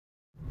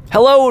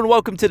Hello and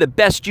welcome to the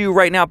Best You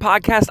Right Now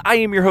podcast. I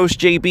am your host,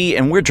 JB,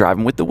 and we're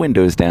driving with the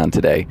windows down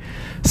today.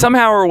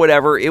 Somehow or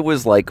whatever, it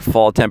was like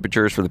fall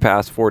temperatures for the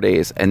past 4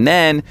 days. And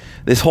then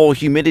this whole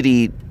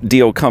humidity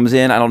deal comes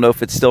in. I don't know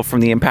if it's still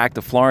from the impact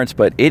of Florence,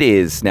 but it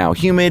is now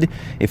humid.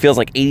 It feels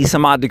like 80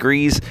 some odd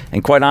degrees.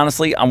 And quite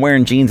honestly, I'm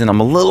wearing jeans and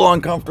I'm a little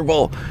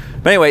uncomfortable.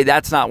 But anyway,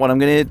 that's not what I'm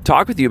going to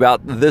talk with you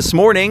about this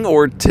morning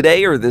or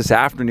today or this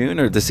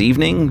afternoon or this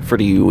evening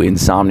for you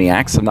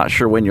insomniacs. I'm not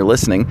sure when you're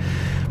listening.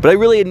 But I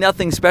really had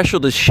nothing special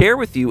to share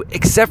with you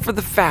except for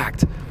the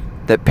fact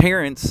that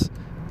parents,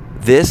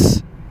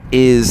 this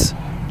is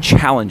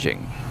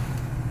challenging.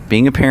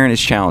 Being a parent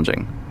is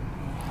challenging.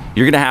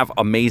 You're going to have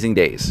amazing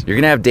days. You're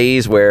going to have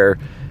days where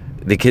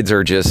the kids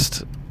are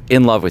just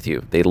in love with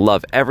you. They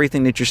love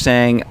everything that you're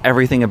saying,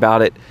 everything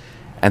about it.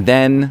 And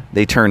then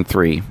they turn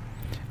 3.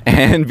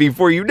 And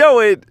before you know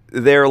it,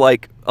 they're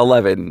like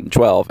 11,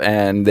 12,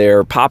 and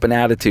they're popping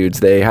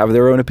attitudes. They have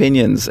their own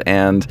opinions,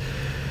 and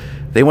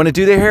they want to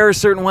do their hair a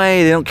certain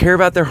way. They don't care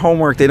about their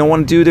homework. They don't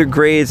want to do their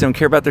grades. They don't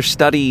care about their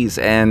studies.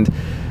 And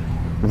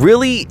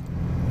really,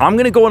 I'm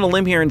going to go on a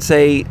limb here and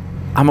say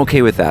I'm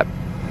okay with that.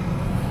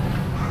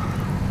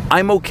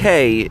 I'm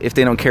okay if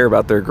they don't care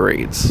about their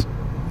grades.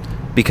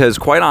 Because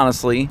quite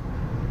honestly,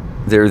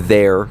 they're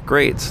their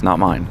grades, not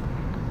mine.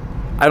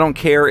 I don't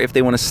care if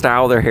they want to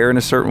style their hair in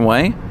a certain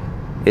way.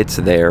 It's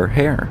their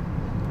hair.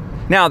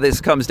 Now, this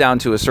comes down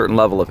to a certain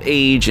level of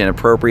age and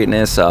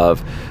appropriateness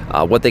of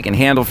what they can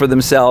handle for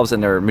themselves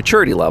and their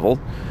maturity level.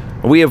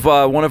 We have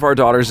one of our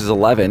daughters is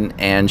 11,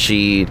 and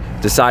she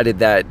decided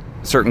that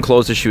certain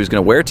clothes that she was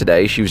going to wear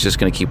today, she was just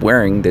going to keep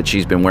wearing that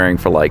she's been wearing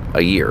for like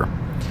a year.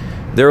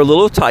 They're a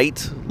little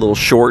tight, a little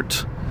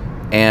short,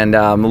 and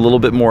a little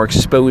bit more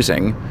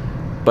exposing,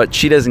 but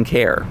she doesn't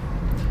care.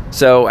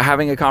 So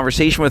having a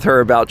conversation with her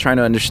about trying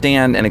to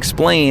understand and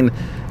explain,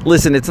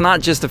 listen, it's not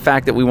just the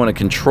fact that we want to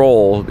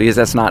control, because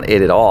that's not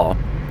it at all.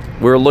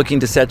 We're looking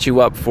to set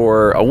you up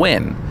for a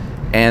win,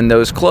 and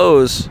those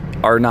clothes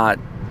are not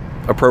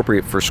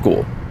appropriate for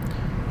school.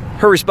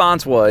 Her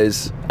response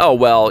was, oh,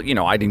 well,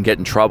 I didn't get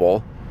in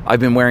trouble. I've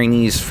been wearing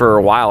these for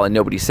a while and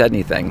nobody said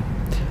anything.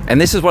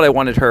 And this is what I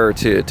wanted her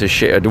to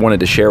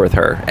share with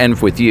her and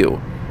with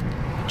you.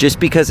 Just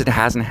because it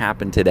hasn't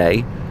happened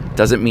today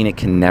doesn't mean it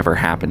can never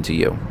happen to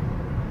you.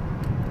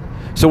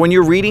 So when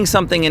you're reading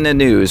something in the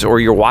news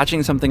or you're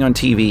watching something on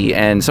TV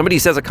and somebody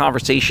says a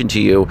conversation to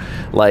you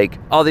like,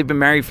 oh, they've been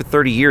married for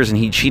 30 years and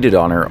he cheated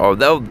on her, or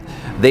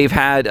they've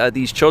had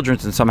these children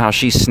and somehow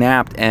she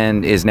snapped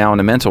and is now in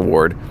a mental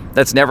ward,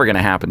 that's never going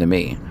to happen to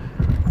me.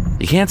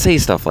 You can't say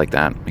stuff like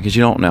that because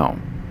you don't know.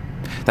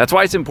 That's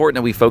why it's important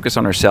that we focus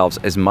on ourselves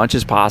as much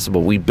as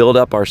possible. We build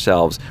up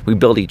ourselves, we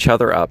build each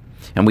other up,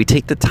 and we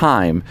take the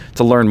time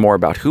to learn more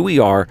about who we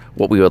are,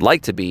 what we would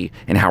like to be,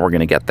 and how we're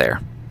going to get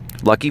there.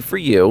 Lucky for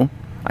you,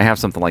 I have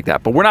something like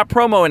that. But we're not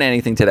promoting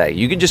anything today.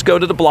 You can just go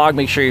to the blog,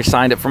 make sure you're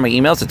signed up for my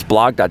emails. It's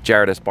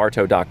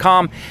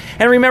blog.jaredesbarto.com.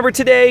 And remember,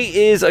 today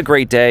is a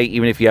great day.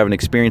 Even if you haven't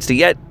experienced it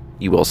yet,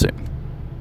 you will soon.